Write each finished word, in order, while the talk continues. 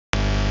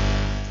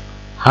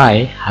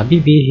Hi,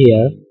 Habibi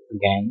here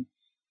again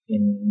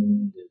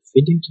in the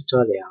video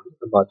tutorial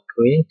about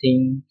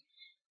creating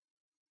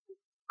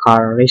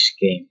car race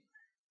game.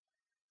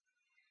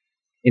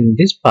 In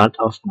this part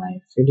of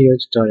my video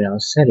tutorial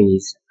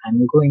series,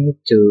 I'm going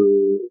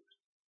to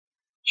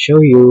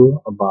show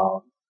you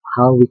about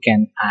how we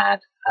can add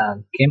a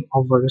game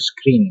over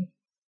screen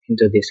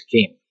into this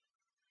game.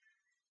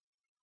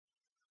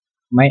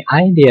 My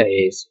idea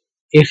is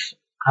if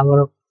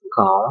our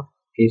car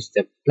is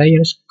the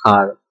player's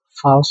car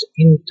falls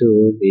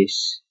into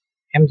these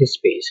empty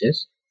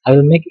spaces, I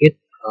will make it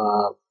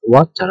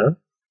water.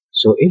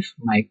 So if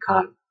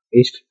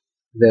if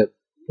the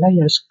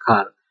player's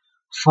car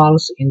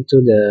falls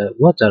into the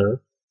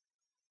water,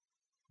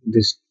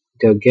 this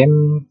the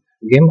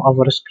game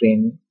over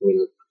screen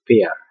will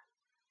appear.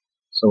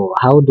 So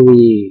how do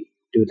we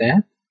do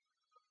that?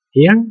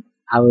 Here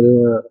I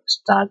will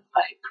start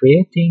by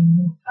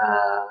creating a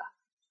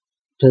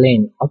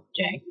plain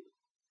object.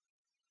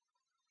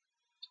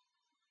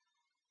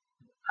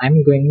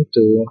 I'm going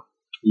to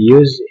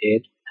use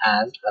it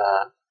as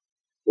a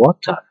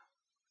water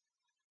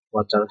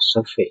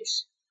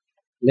surface.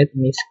 Let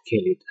me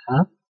scale it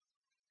up.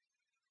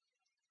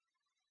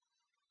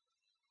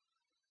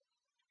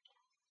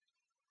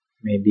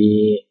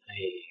 Maybe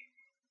I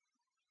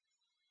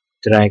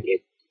drag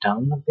it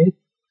down a bit.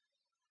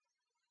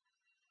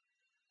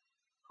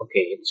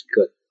 Okay, it's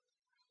good.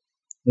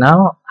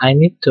 Now I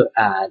need to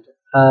add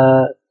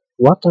a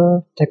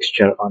water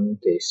texture on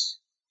this.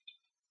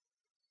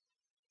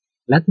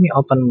 Let me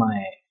open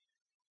my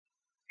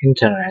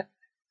internet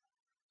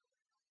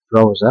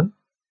browser.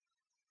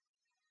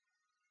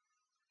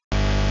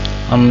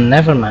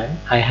 Never mind.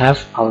 I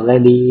have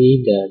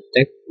already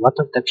the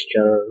water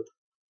texture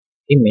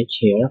image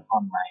here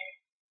on my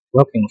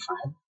working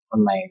file,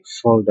 on my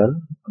folder,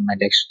 on my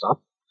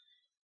desktop.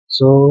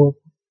 So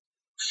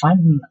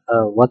find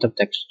a water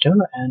texture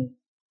and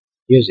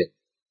use it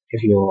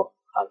if you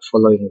are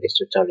following this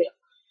tutorial.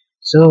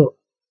 So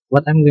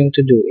what I'm going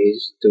to do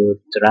is to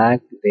drag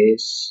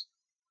this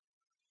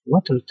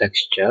water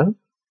texture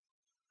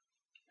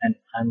and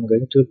I'm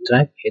going to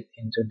drag it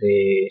into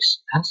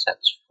this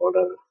assets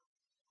folder.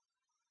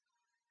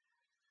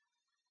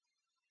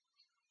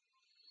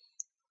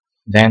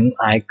 Then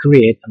I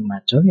create a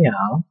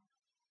material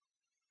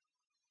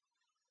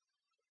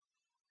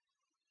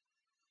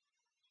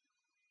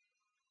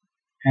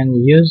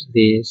and use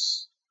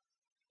this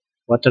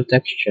water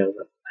texture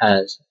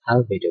as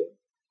albedo.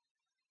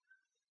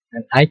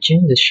 And I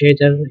change the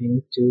shader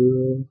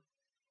into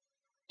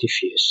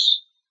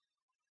diffuse.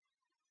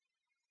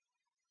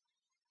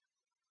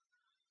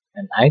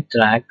 And I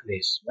drag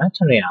this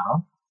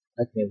material.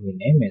 Let me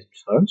rename it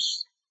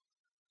first.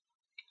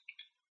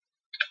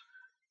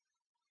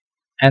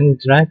 And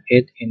drag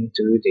it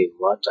into the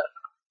water.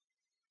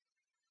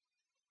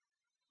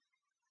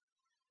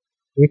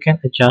 We can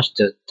adjust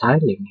the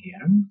tiling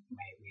here.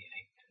 Maybe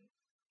I can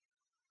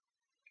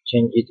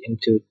change it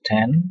into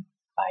 10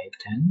 by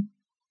 10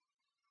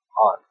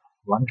 or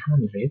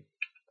 100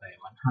 by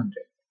 100.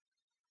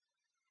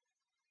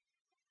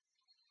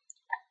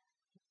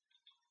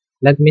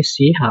 Let me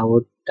see how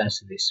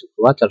does this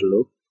water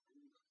look.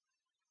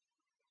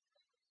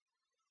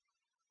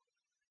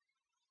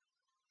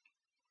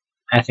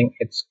 I think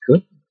it's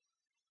good.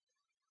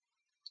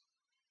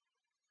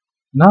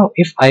 Now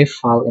if I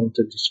fall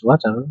into this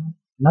water,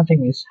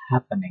 nothing is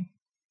happening.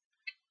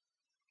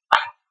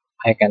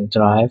 I can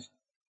drive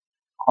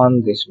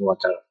on this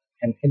water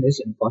and it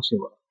is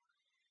impossible.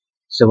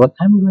 So what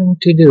I'm going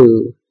to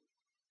do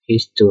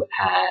is to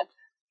add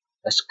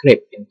a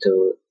script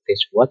into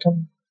this water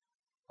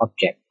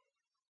object.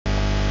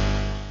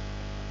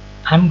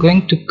 I'm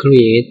going to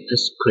create a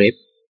script.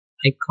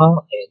 I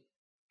call it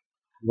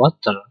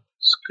water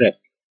script.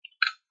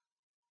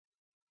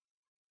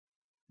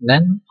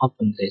 Then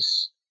open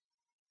this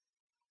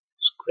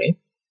script.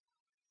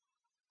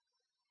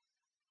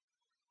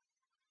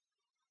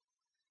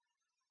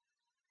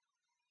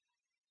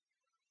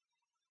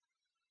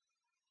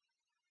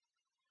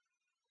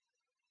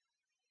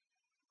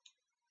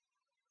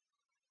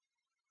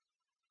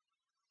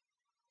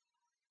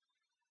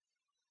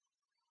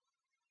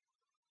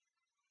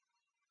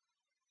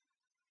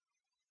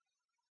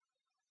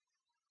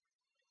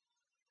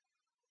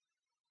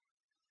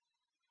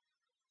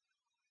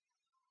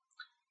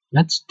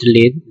 Let's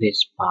delete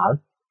this part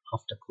of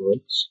the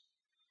codes.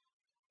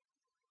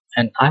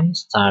 And I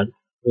start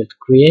with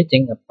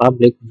creating a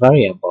public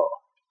variable.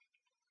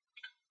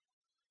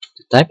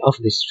 The type of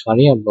this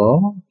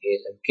variable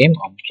is a game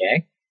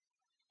object.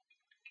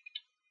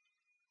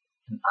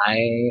 And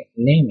I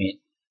name it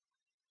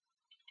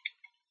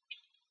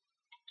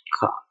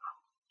car,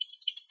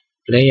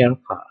 player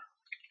car.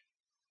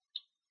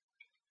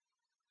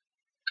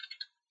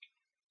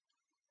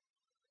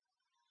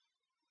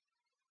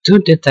 To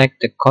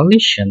detect the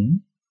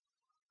collision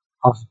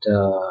of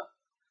the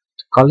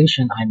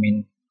collision, I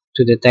mean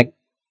to detect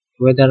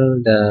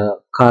whether the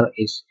car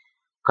is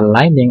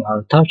colliding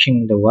or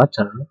touching the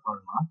water or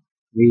not,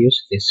 we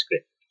use this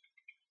script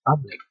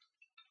public.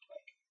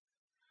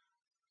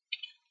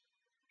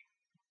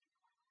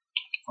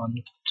 on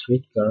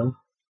trigger,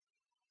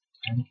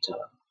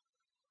 enter,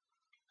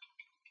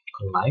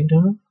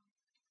 collider,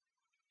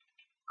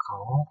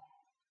 call.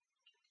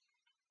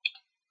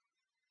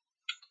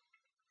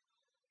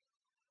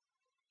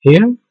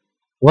 Here,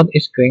 what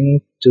is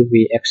going to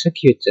be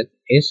executed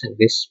is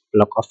this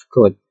block of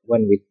code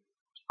when we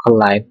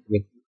collide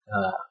with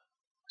uh,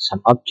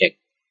 some object.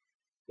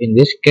 In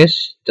this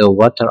case, the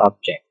water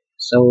object.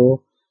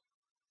 So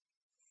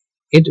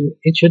it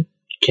should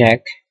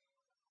check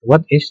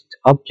what is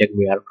the object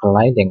we are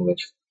colliding with.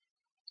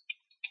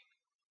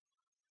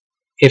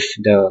 If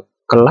the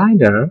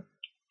collider,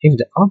 if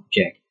the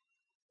object,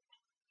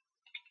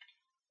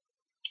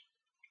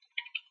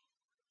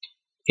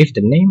 if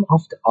the name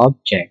of the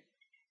object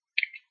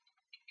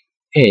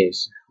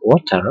is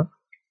water,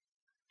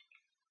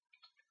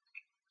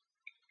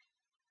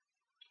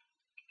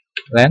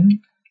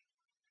 then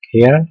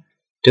here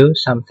do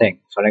something.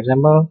 For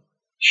example,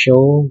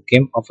 show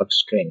game over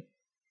screen.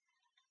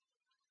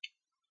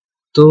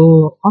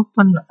 To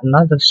open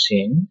another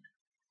scene,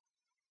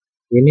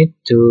 we need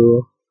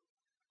to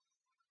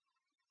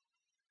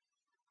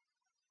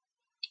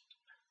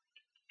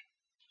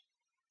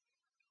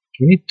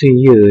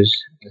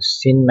use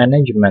scene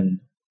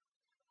management.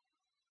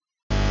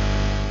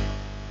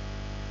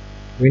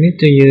 We need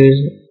to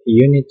use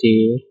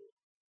Unity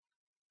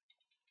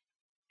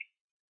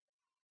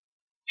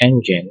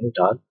engine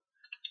dot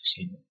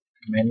scene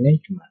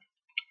management.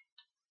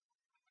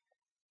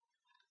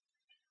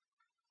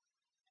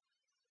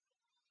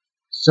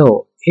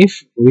 So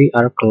if we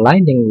are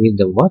colliding with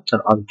the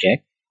water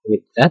object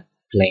with that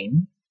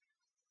plane,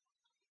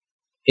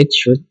 it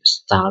should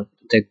start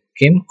the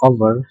game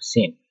over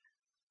scene,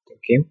 the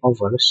game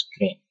over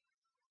screen.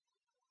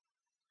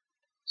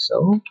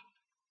 So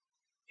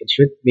it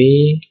should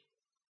be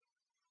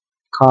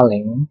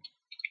calling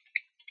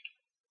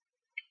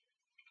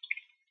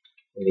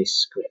this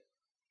script.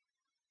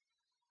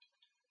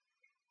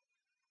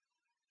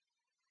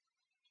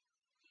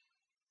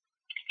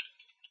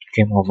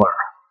 Game over.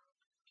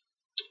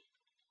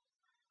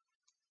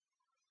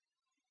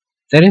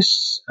 There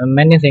is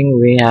many things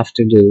we have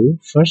to do.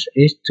 First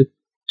is to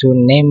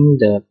name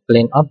the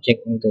plane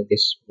object into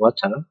this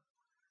water.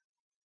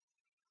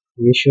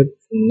 We should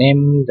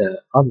name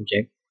the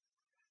object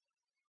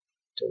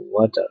to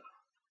water.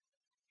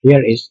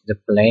 Here is the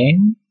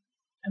plane.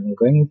 I'm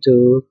going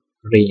to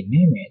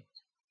rename it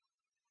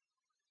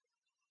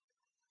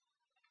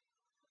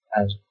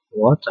as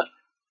water.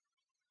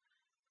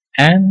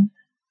 And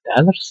the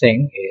other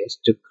thing is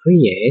to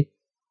create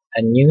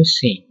a new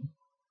scene.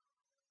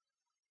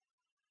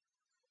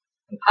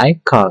 And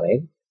I call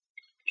it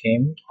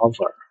game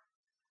over.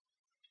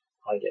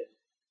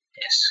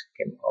 Yes,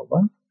 game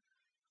over.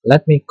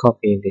 Let me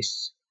copy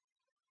this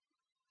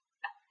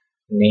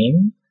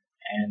name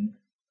and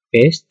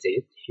paste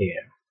it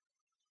here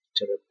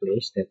to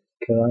replace the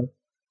current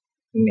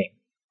name.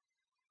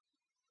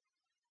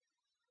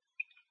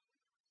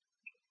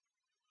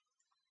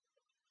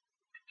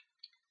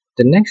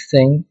 The next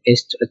thing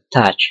is to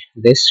attach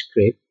this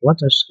script,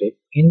 water script,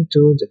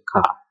 into the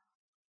car.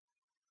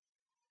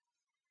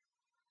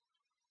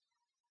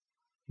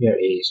 Here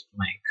is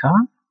my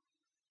car.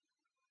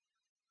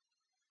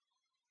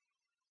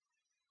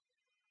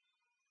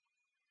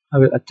 I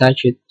will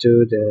attach it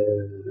to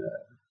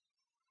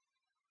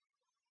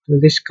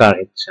this car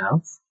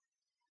itself.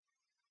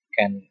 You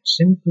can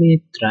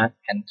simply drag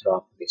and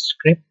drop this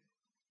script.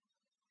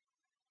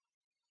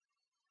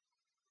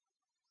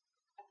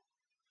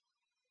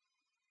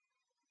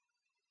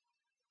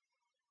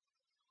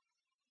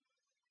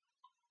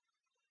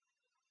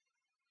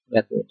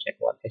 Let me check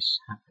what is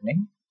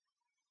happening.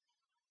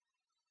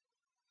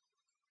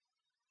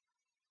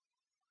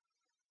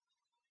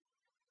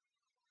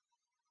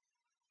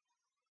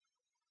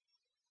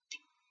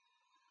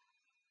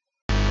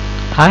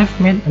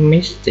 I've made a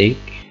mistake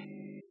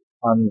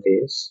on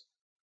this.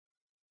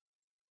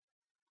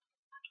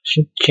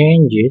 Should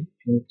change it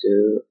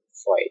into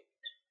void.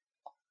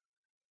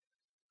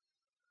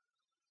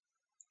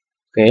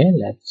 Okay,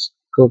 let's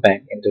go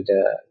back into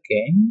the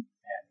game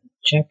and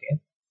check it.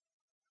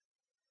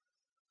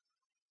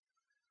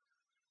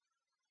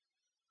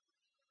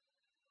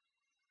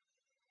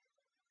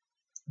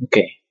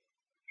 Okay,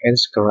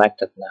 it's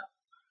corrected now.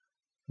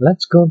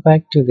 Let's go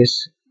back to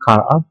this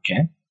car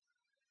object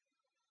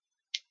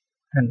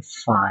and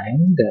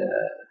find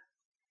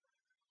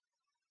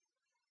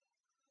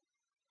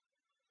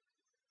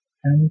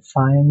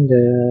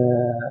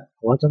the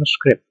water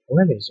script.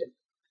 Where is it?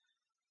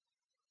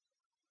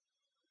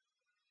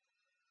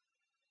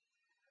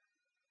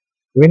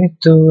 We need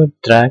to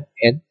drag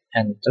it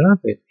and drop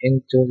it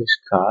into this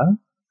car.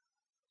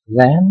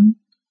 Then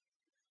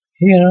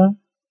here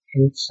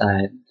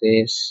inside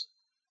this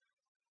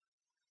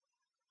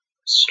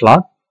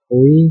slot,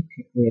 we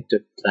need to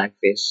drag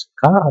this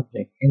car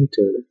object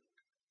into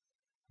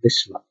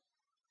this slot.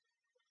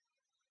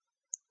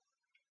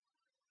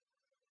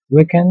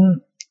 We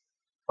can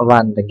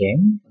run the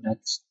game.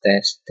 Let's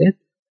test it.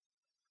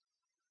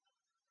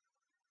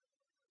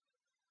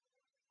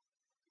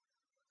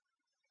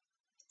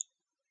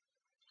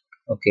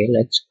 Okay,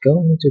 let's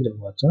go into the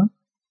water.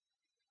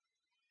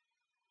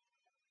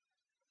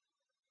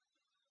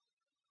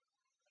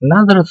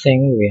 Another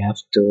thing we have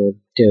to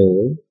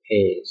do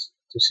is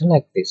to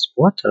select this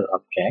water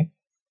object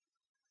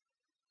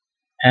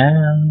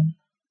and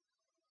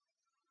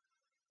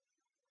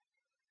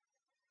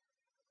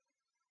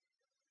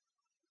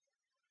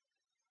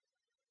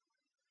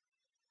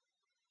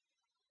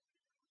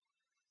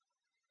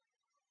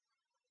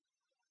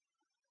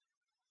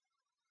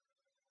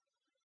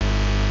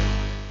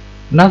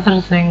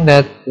another thing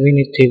that we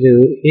need to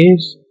do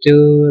is to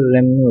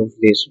remove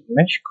this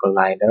mesh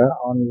collider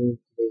on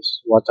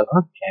this water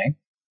object,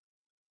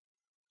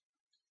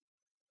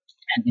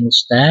 and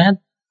instead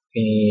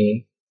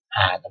we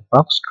add a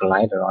box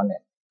collider on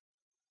it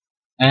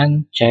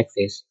and check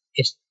this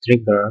is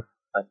trigger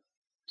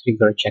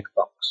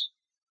checkbox.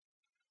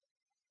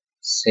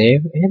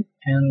 Save it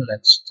and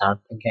let's start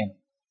again.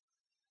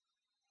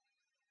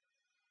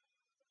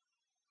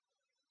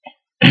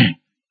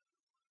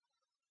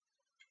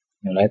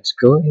 Let's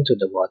go into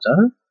the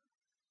water.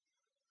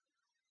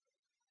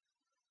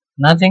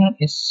 Nothing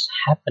is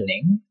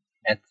happening.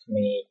 Let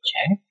me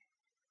check.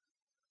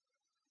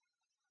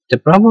 The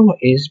problem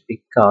is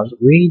because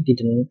we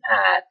didn't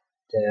add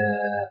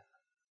the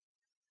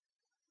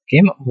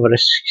game over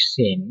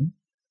scene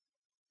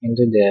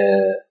into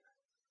the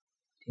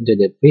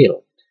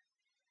build.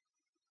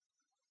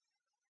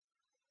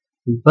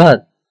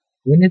 But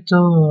we need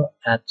to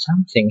add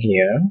something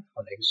here,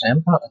 for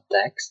example a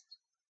text.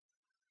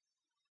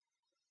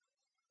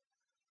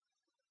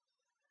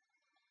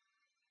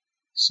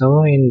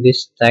 So in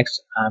this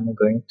text I'm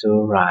going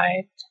to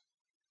write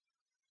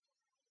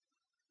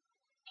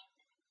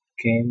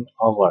game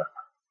over.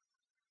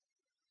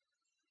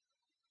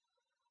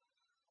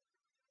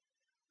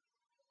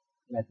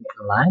 Let me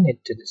align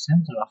it to the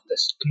center of the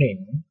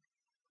screen.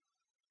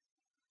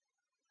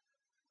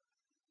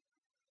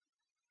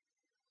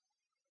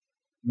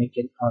 Make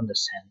it on the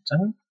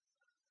center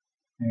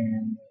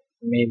and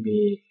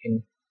maybe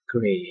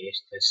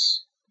increase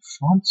this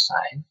font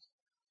size.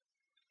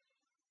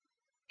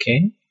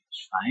 Okay,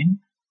 it's fine.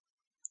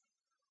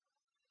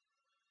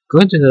 Go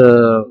to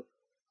the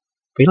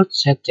build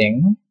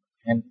setting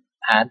and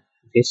add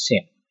this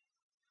scene.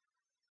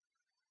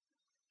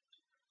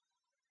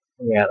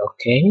 We are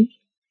okay,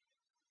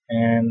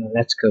 and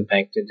let's go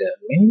back to the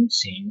main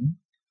scene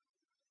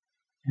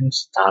and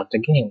start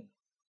again.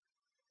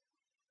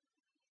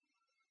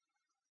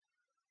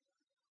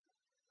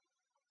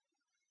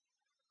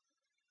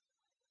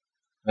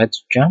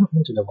 Let's jump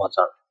into the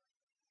water.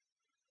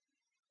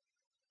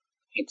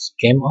 It's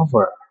game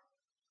over.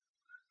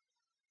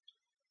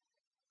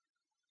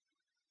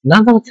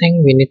 Another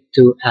thing we need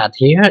to add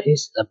here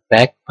is a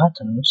back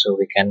button so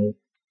we can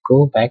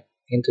go back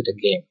into the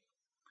game.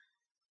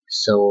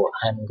 So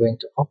I'm going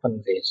to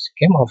open this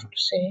game over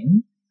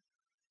scene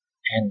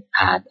and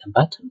add a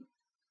button.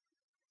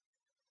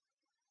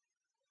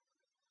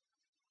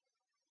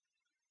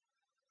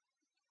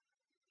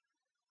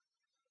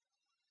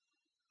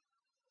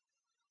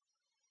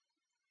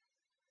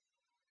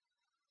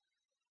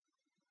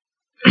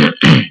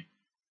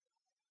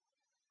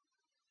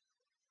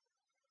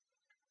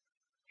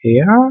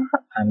 Here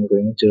I'm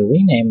going to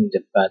rename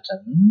the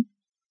button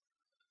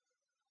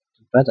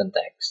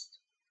text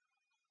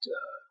to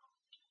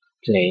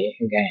play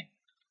again.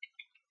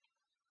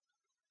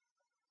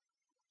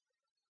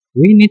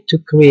 We need to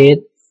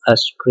create a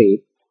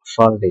script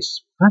for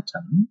this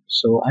button,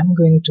 so I'm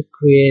going to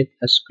create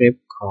a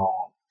script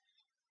called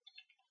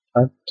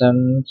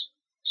button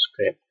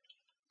script.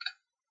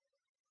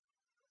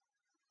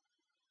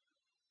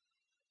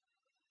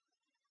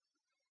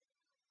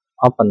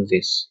 Open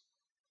this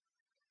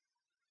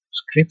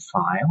script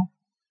file.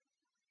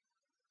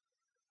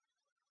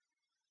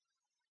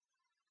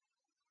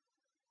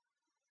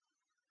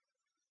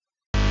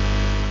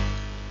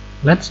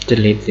 Let's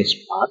delete this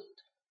part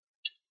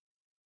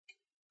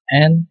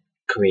and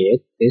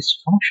create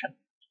this function.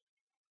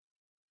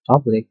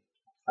 Public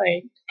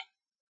void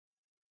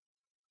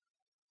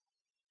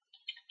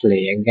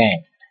play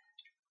again.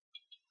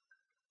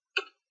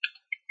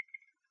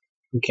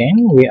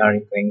 Again, we are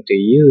going to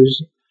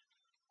use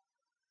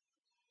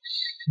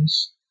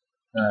this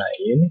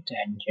Unity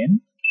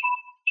engine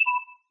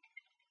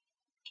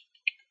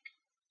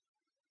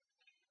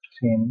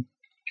scene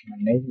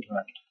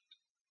management.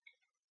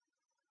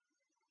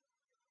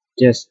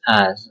 Just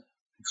as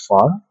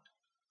before,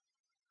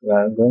 we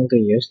are going to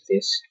use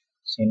this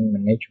scene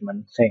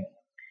management thing,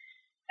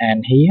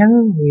 and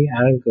here we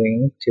are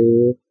going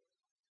to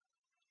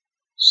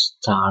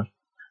start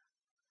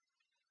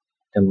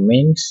the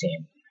main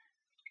scene.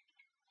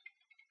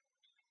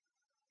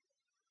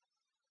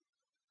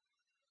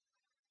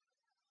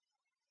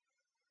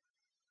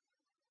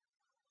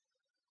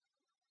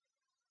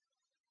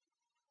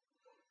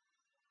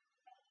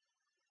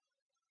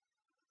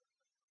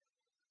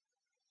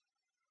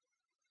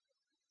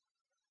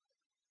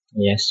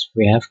 Yes,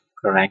 we have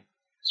correct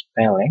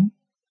spelling.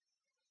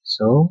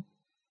 So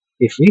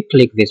if we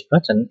click this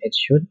button, it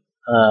should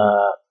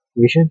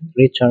we should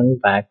return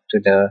back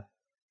to the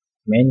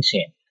main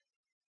scene.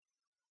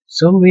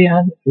 So we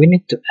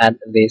need to add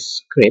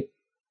this script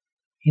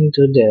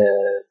into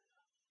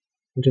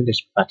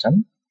this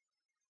button.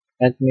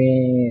 Let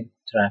me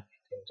drag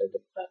it into the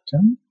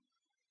button,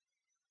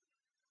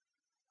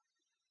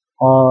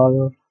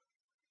 or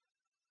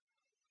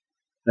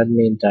let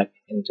me drag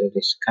it into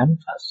this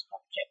canvas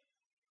object.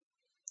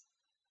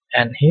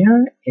 And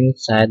here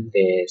inside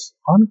this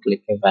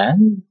onClick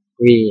event,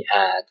 we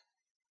add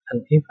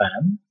an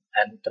event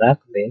and drag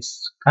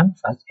this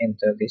canvas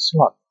into this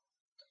slot.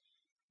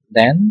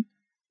 Then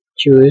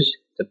choose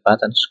the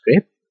button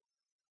script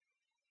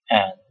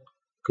and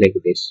click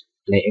this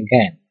play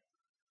again.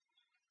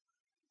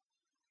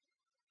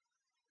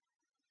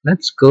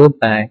 Let's go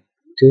back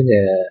to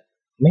the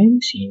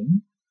main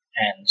scene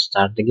and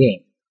start the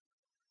game.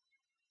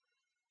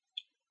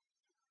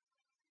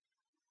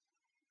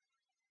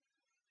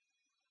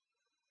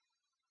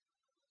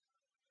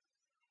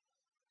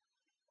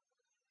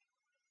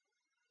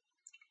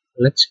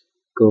 Let's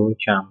go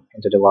jump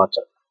into the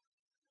water.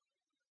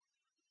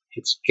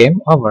 It's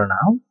game over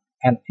now,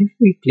 and if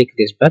we click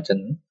this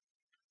button,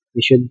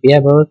 we should be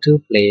able to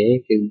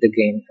play the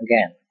game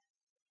again.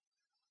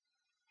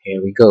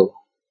 Here we go.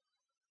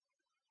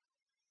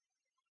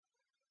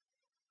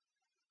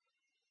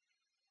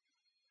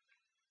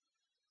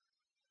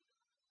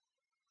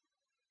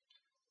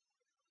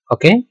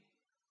 Okay,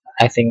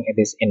 I think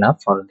it is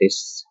enough for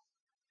this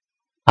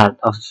part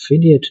of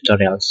video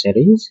tutorial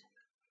series,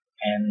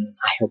 and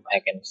I hope I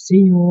can see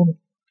you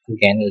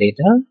again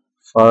later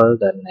for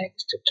the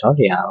next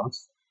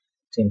tutorials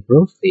to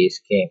improve this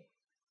game.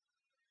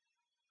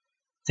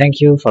 Thank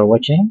you for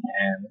watching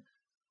and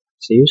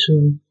see you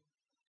soon.